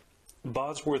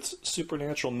 Bosworth's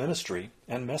supernatural ministry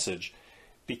and message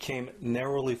became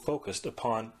narrowly focused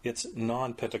upon its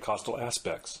non-Pentecostal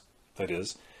aspects, that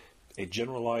is, a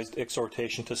generalized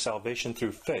exhortation to salvation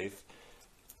through faith,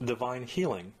 divine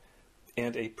healing,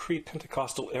 and a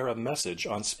pre-Pentecostal era message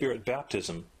on Spirit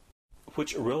baptism,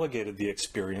 which relegated the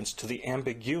experience to the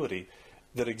ambiguity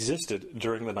that existed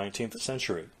during the 19th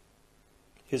century.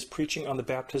 His preaching on the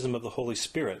baptism of the Holy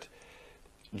Spirit,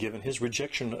 given his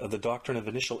rejection of the doctrine of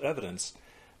initial evidence,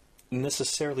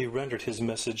 necessarily rendered his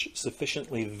message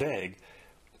sufficiently vague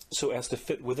so as to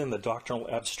fit within the doctrinal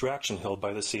abstraction held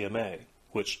by the CMA,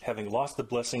 which, having lost the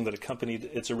blessing that accompanied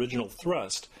its original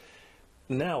thrust,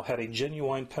 now had a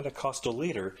genuine Pentecostal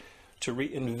leader to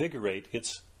reinvigorate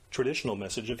its traditional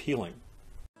message of healing.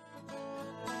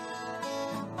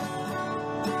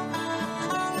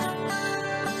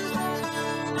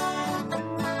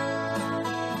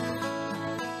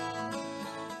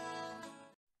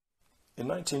 In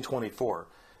 1924,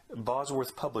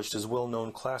 Bosworth published his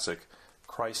well-known classic,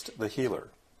 Christ the Healer,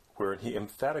 wherein he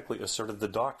emphatically asserted the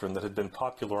doctrine that had been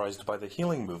popularized by the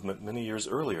healing movement many years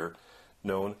earlier,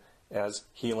 known as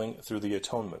healing through the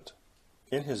atonement.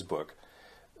 In his book,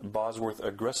 Bosworth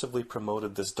aggressively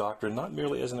promoted this doctrine not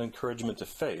merely as an encouragement to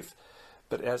faith,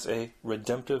 but as a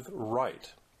redemptive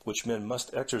right which men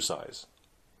must exercise.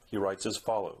 He writes as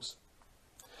follows: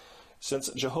 "Since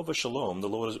Jehovah Shalom, the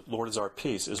Lord is our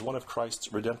peace, is one of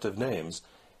Christ's redemptive names,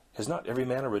 has not every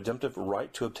man a redemptive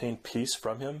right to obtain peace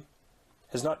from him?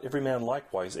 Has not every man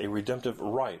likewise a redemptive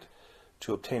right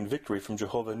to obtain victory from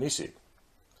Jehovah Nissi?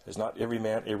 Has not every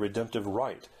man a redemptive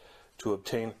right to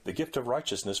obtain the gift of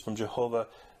righteousness from Jehovah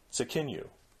Tzekinu,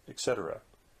 etc.?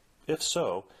 If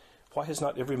so, why has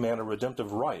not every man a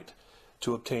redemptive right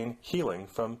to obtain healing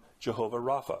from Jehovah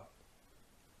Rapha?"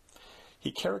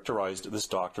 He characterized this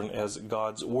doctrine as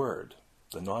God's Word,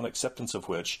 the non-acceptance of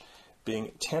which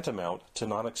being tantamount to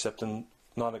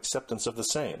non-acceptance of the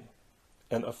same,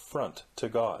 an affront to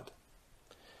God.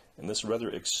 And this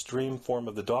rather extreme form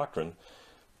of the doctrine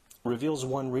reveals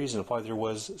one reason why there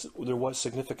was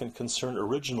significant concern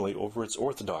originally over its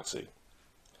orthodoxy.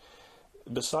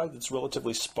 Besides its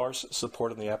relatively sparse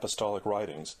support in the apostolic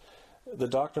writings, the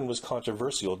doctrine was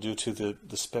controversial due to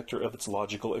the specter of its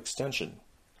logical extension,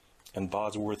 and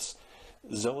Bosworth's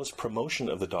zealous promotion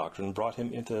of the doctrine brought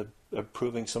him into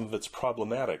approving some of its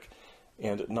problematic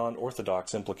and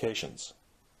non-orthodox implications.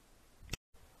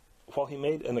 While he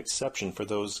made an exception for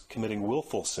those committing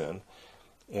willful sin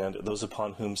and those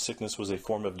upon whom sickness was a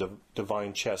form of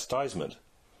divine chastisement,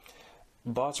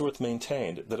 Bosworth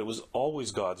maintained that it was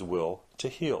always God's will to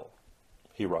heal.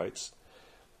 He writes,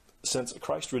 "Since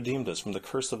Christ redeemed us from the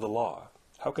curse of the law,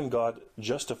 how can God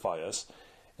justify us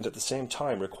and at the same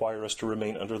time require us to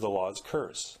remain under the law's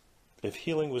curse? If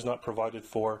healing was not provided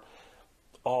for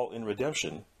all in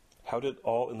redemption, how did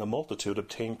all in the multitude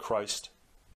obtain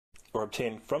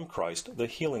from Christ the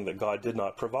healing that God did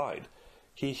not provide?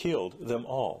 He healed them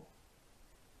all."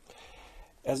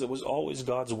 As it was always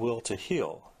God's will to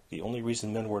heal, the only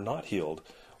reason men were not healed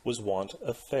was want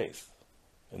of faith.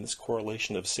 And this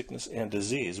correlation of sickness and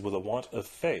disease with a want of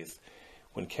faith,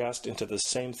 when cast into the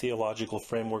same theological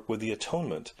framework with the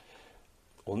atonement,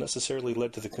 will necessarily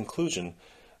lead to the conclusion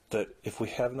that if we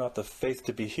have not the faith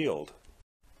to be healed,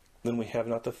 then we have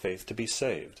not the faith to be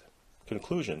saved.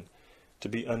 Conclusion: to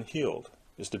be unhealed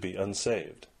is to be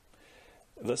unsaved.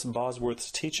 Thus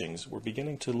Bosworth's teachings were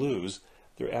beginning to lose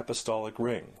their apostolic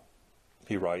ring.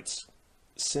 He writes,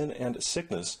 "Sin and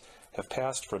sickness have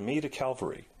passed from me to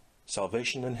Calvary.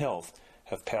 Salvation and health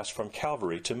have passed from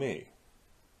Calvary to me."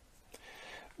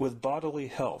 With bodily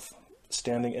health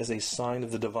standing as a sign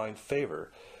of the divine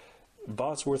favor,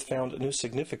 Bosworth found new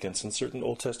significance in certain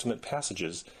Old Testament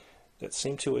passages that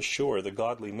seem to assure the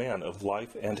godly man of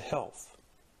life and health.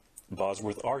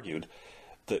 Bosworth argued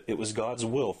that it was God's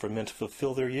will for men to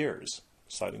fulfill their years,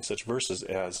 citing such verses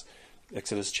as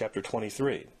Exodus chapter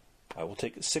 23, "I will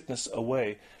take sickness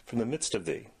away from the midst of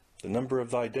thee. The number of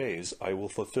thy days I will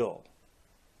fulfill."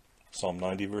 Psalm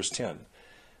 90 verse 10,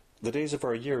 "The days of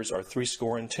our years are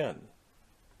 70.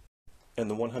 And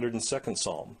the 102nd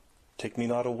Psalm, "Take me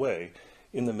not away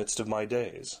in the midst of my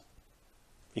days."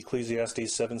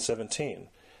 Ecclesiastes 7:17,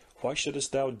 "Why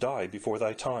shouldest thou die before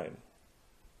thy time?"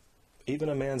 Even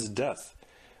a man's death,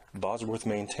 Bosworth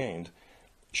maintained,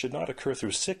 should not occur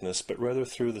through sickness, but rather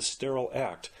through the sterile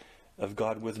act of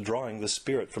God withdrawing the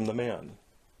spirit from the man.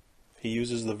 He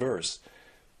uses the verse,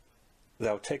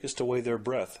 "Thou takest away their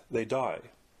breath, they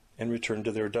die, and return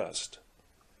to their dust."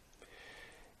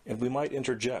 And we might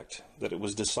interject that it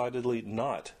was decidedly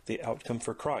not the outcome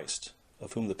for Christ,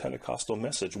 of whom the Pentecostal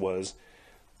message was,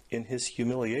 "In his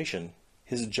humiliation,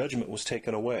 his judgment was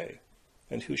taken away,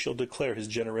 and who shall declare his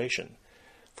generation?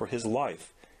 for his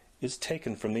life is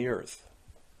taken from the earth.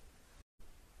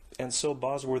 And so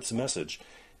Bosworth's message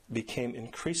became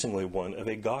increasingly one of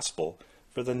a gospel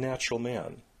for the natural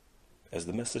man, as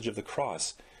the message of the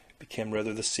cross became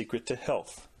rather the secret to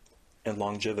health and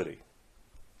longevity.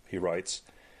 He writes,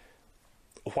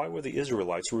 "Why were the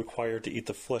Israelites required to eat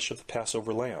the flesh of the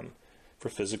Passover lamb for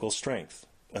physical strength,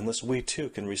 unless we too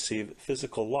can receive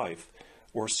physical life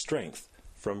or strength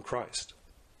from Christ?"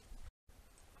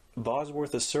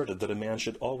 Bosworth asserted that a man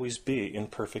should always be in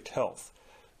perfect health,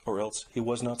 or else he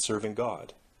was not serving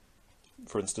God.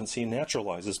 For instance, he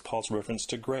naturalizes Paul's reference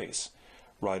to grace,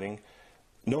 writing,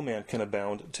 "No man can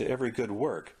abound to every good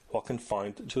work while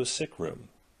confined to a sick room."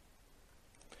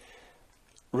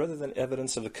 Rather than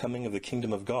evidence of the coming of the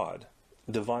kingdom of God,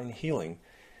 divine healing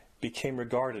became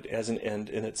regarded as an end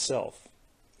in itself,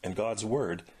 and God's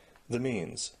word the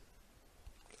means.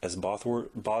 As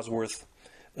Bosworth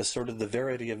asserted the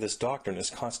verity of this doctrine as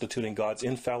constituting God's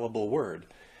infallible word,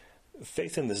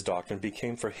 faith in this doctrine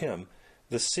became for him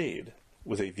the seed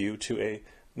with a view to a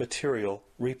material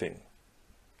reaping.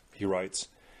 He writes,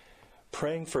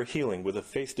 "Praying for healing with the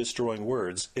faith-destroying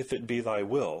words, 'If it be thy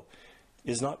will,'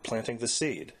 is not planting the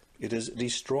seed, it is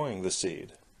destroying the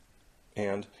seed."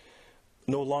 And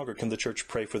no longer can the church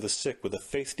pray for the sick with a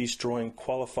faith-destroying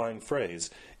qualifying phrase,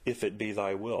 "If it be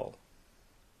thy will."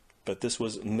 But this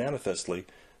was manifestly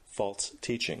false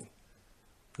teaching.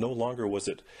 No longer was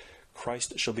it,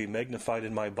 "Christ shall be magnified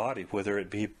in my body, whether it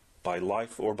be by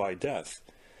life or by death."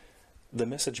 The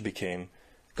message became,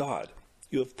 "God,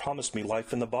 you have promised me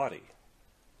life in the body."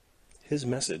 His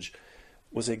message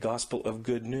was a gospel of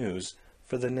good news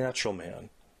for the natural man,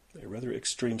 a rather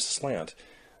extreme slant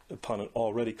upon an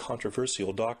already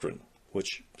controversial doctrine,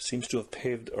 which seems to have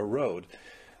paved a road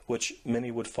which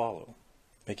many would follow,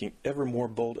 making ever more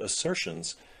bold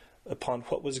assertions upon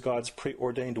what was God's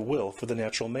preordained will for the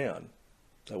natural man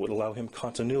that would allow him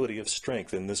continuity of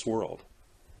strength in this world.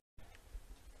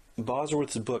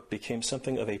 Bosworth's book became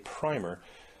something of a primer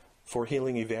for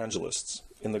healing evangelists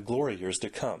in the glory years to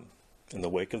come, in the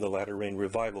wake of the latter rain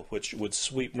revival which would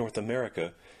sweep North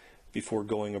America before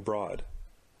going abroad.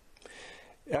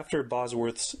 After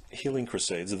Bosworth's healing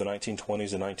crusades of the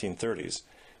 1920s and 1930s,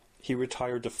 he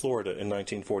retired to Florida in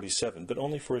 1947, but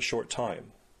only for a short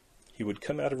time. He would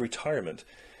come out of retirement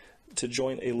to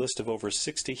join a list of over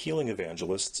 60 healing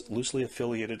evangelists loosely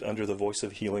affiliated under the Voice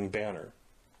of Healing banner.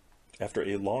 After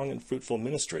a long and fruitful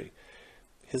ministry,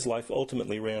 his life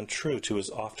ultimately ran true to his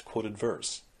oft-quoted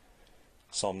verse,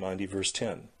 Psalm 90, verse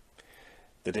 10.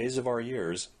 "The days of our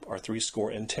years are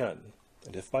 60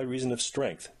 and if by reason of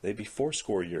strength they be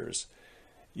 80 years,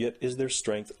 yet is their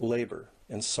strength labor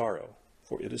and sorrow,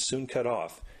 for it is soon cut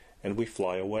off, and we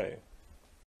fly away."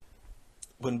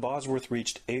 When Bosworth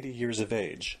reached 80 years of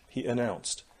age, he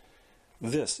announced,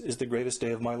 "This is the greatest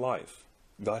day of my life.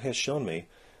 God has shown me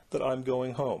that I'm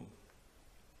going home."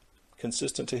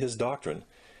 Consistent to his doctrine,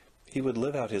 he would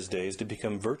live out his days to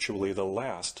become virtually the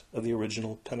last of the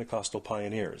original Pentecostal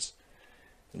pioneers.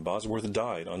 And Bosworth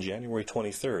died on January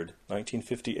 23,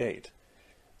 1958,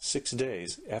 6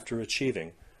 days after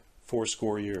achieving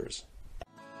 80 years.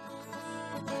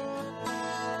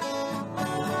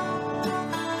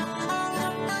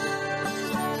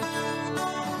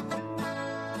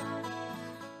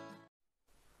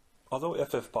 Although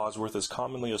F. Bosworth is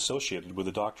commonly associated with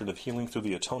the doctrine of healing through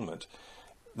the atonement,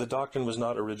 the doctrine was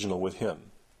not original with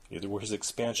him. Neither were his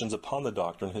expansions upon the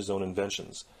doctrine his own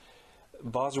inventions.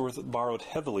 Bosworth borrowed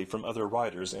heavily from other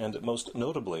writers, and most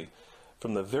notably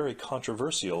from the very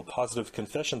controversial positive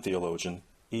confession theologian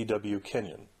E.W.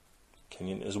 Kenyon.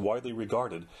 Kenyon is widely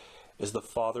regarded as the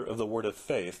father of the word of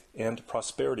faith and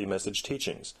prosperity message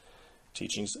teachings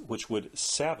which would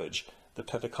savage the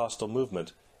Pentecostal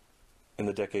movement in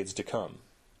the decades to come,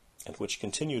 and which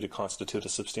continue to constitute a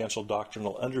substantial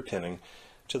doctrinal underpinning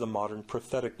to the modern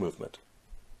prophetic movement.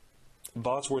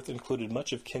 Bosworth included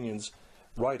much of Kenyon's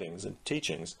writings and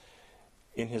teachings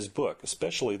in his book,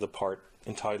 especially the part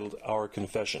entitled Our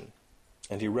Confession,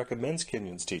 and he recommends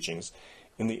Kenyon's teachings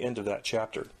in the end of that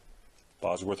chapter.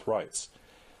 Bosworth writes,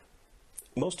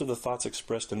 "Most of the thoughts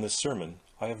expressed in this sermon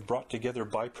I have brought together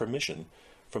by permission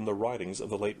from the writings of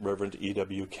the late Reverend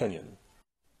E.W. Kenyon."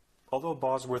 Although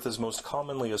Bosworth is most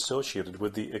commonly associated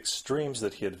with the extremes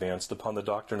that he advanced upon the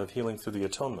doctrine of healing through the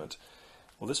atonement,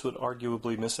 this would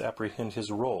arguably misapprehend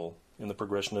his role in the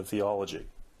progression of theology.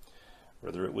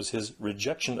 Rather, it was his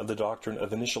rejection of the doctrine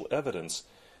of initial evidence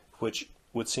which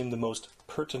would seem the most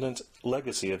pertinent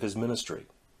legacy of his ministry,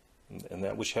 and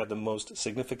that which had the most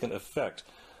significant effect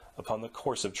upon the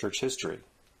course of church history.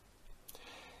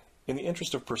 In the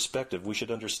interest of perspective, we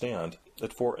should understand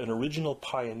that for an original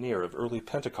pioneer of early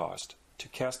Pentecost to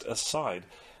cast aside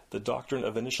the doctrine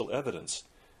of initial evidence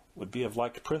would be of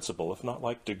like principle, if not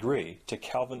like degree, to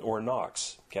Calvin or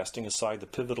Knox, casting aside the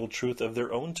pivotal truth of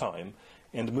their own time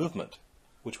and movement,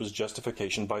 which was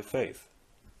justification by faith.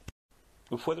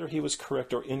 Whether he was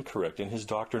correct or incorrect in his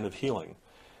doctrine of healing,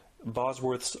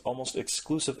 Bosworth's almost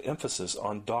exclusive emphasis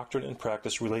on doctrine and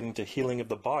practice relating to healing of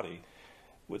the body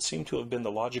would seem to have been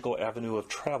the logical avenue of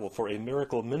travel for a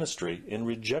miracle ministry in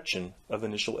rejection of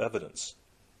initial evidence.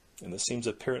 And this seems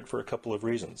apparent for a couple of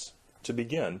reasons. To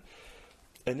begin,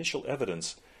 initial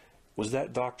evidence was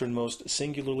that doctrine most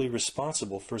singularly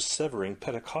responsible for severing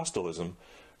Pentecostalism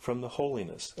from the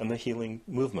holiness and the healing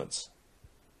movements.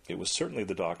 It was certainly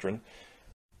the doctrine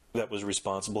that was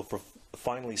responsible for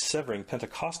finally severing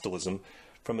Pentecostalism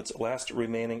from its last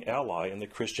remaining ally in the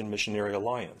Christian Missionary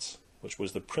Alliance, which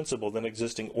was the principal then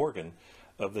existing organ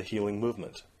of the healing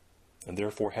movement. And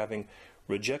therefore, having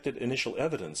rejected initial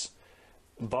evidence,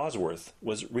 Bosworth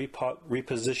was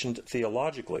repositioned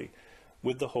theologically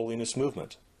with the holiness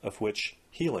movement, of which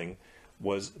healing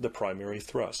was the primary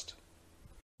thrust.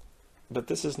 But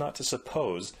this is not to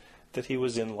suppose that he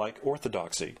was in like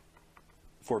orthodoxy,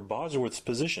 for Bosworth's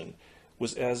position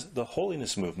was as the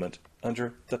holiness movement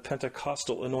under the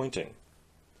Pentecostal anointing,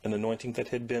 an anointing that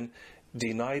had been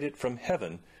denied it from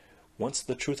heaven once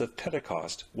the truth of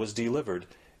Pentecost was delivered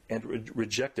and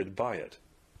rejected by it.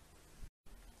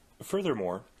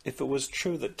 Furthermore, if it was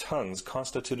true that tongues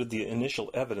constituted the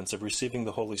initial evidence of receiving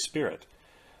the Holy Spirit,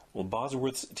 well,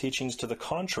 Bosworth's teachings to the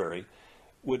contrary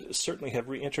would certainly have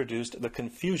reintroduced the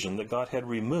confusion that God had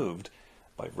removed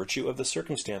by virtue of the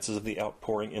circumstances of the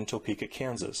outpouring in Topeka,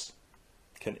 Kansas.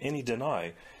 Can any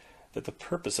deny that the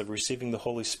purpose of receiving the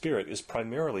Holy Spirit is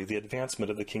primarily the advancement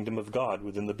of the kingdom of God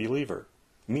within the believer,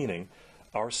 meaning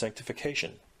our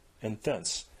sanctification, and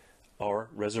thence our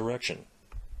resurrection?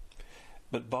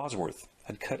 But Bosworth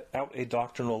had cut out a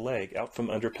doctrinal leg out from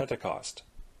under Pentecost,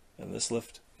 and this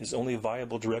left his only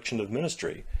viable direction of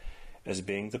ministry as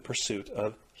being the pursuit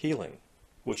of healing,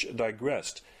 which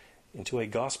digressed into a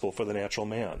gospel for the natural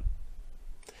man.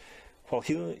 While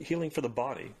healing for the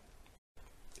body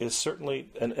is certainly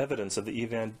an evidence of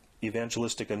the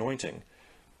evangelistic anointing,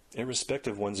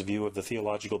 irrespective of one's view of the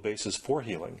theological basis for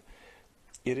healing,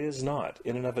 it is not,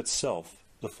 in and of itself,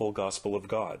 the full gospel of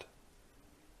God.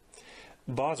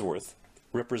 Bosworth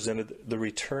represented the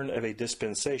return of a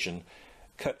dispensation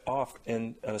cut off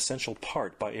in an essential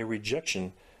part by a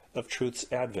rejection of truth's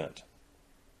advent.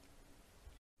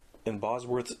 And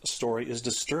Bosworth's story is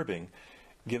disturbing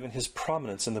given his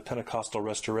prominence in the Pentecostal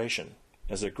Restoration,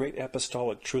 as a great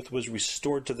apostolic truth was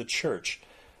restored to the church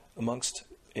amongst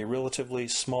a relatively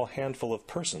small handful of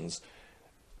persons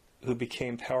who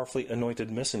became powerfully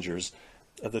anointed messengers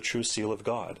of the true seal of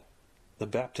God, the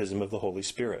baptism of the Holy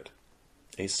Spirit,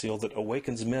 a seal that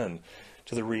awakens men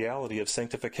to the reality of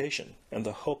sanctification and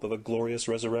the hope of a glorious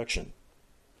resurrection.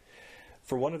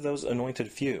 For one of those anointed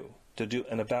few to do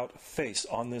an about-face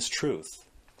on this truth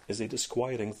is a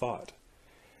disquieting thought.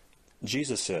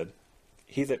 Jesus said,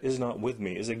 "He that is not with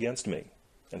me is against me,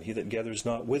 and he that gathers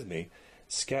not with me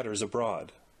scatters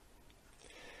abroad."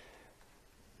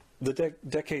 The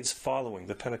decades following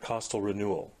the Pentecostal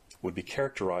renewal would be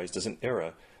characterized as an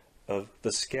era of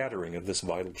the scattering of this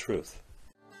vital truth.